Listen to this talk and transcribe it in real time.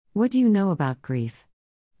What do you know about grief?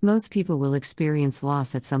 Most people will experience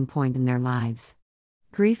loss at some point in their lives.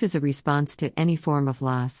 Grief is a response to any form of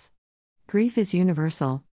loss. Grief is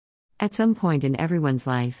universal. At some point in everyone's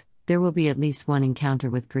life, there will be at least one encounter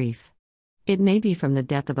with grief. It may be from the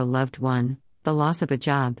death of a loved one, the loss of a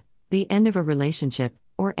job, the end of a relationship,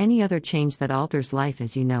 or any other change that alters life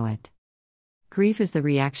as you know it. Grief is the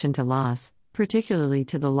reaction to loss, particularly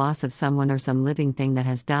to the loss of someone or some living thing that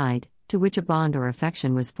has died, to which a bond or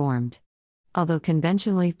affection was formed. Although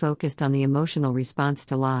conventionally focused on the emotional response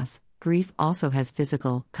to loss, grief also has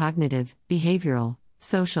physical, cognitive, behavioral,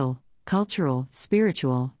 social, cultural,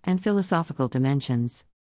 spiritual, and philosophical dimensions.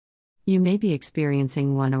 You may be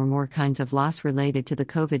experiencing one or more kinds of loss related to the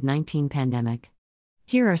COVID-19 pandemic.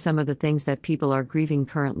 Here are some of the things that people are grieving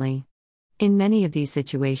currently. In many of these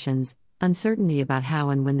situations, uncertainty about how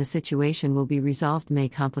and when the situation will be resolved may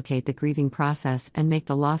complicate the grieving process and make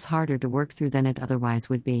the loss harder to work through than it otherwise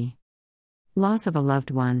would be. Loss of a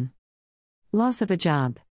loved one. Loss of a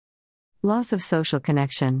job. Loss of social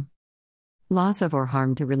connection. Loss of or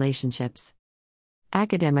harm to relationships.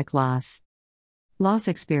 Academic loss. Loss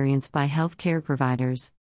experienced by healthcare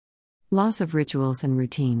providers. Loss of rituals and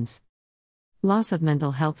routines. Loss of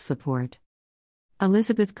mental health support.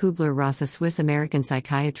 Elizabeth Kubler-Ross, a Swiss-American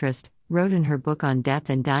psychiatrist, wrote in her book on death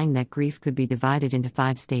and dying that grief could be divided into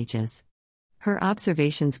 5 stages. Her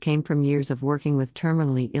observations came from years of working with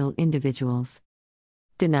terminally ill individuals.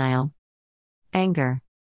 Denial. Anger.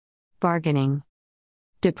 Bargaining.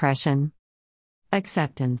 Depression.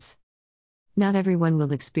 Acceptance. Not everyone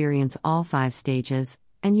will experience all 5 stages,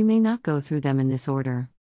 and you may not go through them in this order.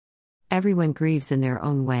 Everyone grieves in their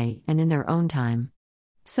own way and in their own time.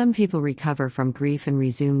 Some people recover from grief and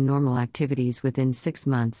resume normal activities within 6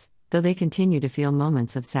 months, though they continue to feel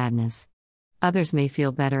moments of sadness. Others may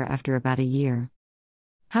feel better after about a year.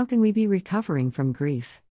 How can we be recovering from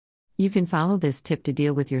grief? You can follow this tip to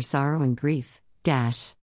deal with your sorrow and grief.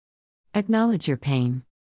 Acknowledge your pain.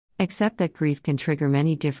 Accept that grief can trigger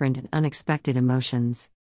many different and unexpected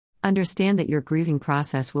emotions. Understand that your grieving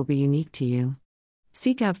process will be unique to you.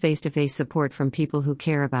 Seek out face-to-face support from people who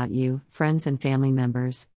care about you, friends and family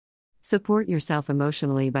members. Support yourself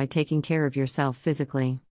emotionally by taking care of yourself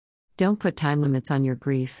physically. Don't put time limits on your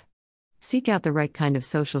grief. Seek out the right kind of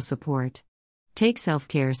social support. Take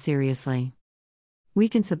self-care seriously. We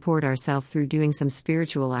can support ourselves through doing some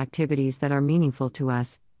spiritual activities that are meaningful to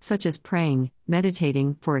us, such as praying,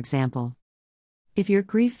 meditating, for example. If your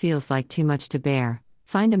grief feels like too much to bear,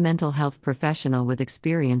 find a mental health professional with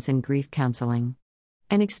experience in grief counseling.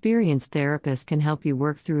 An experienced therapist can help you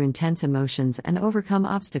work through intense emotions and overcome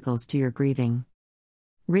obstacles to your grieving.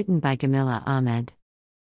 Written by Gamila Ahmed.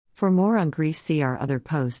 For more on grief, see our other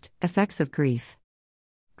post, Effects of Grief.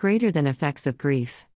 Greater than effects of grief.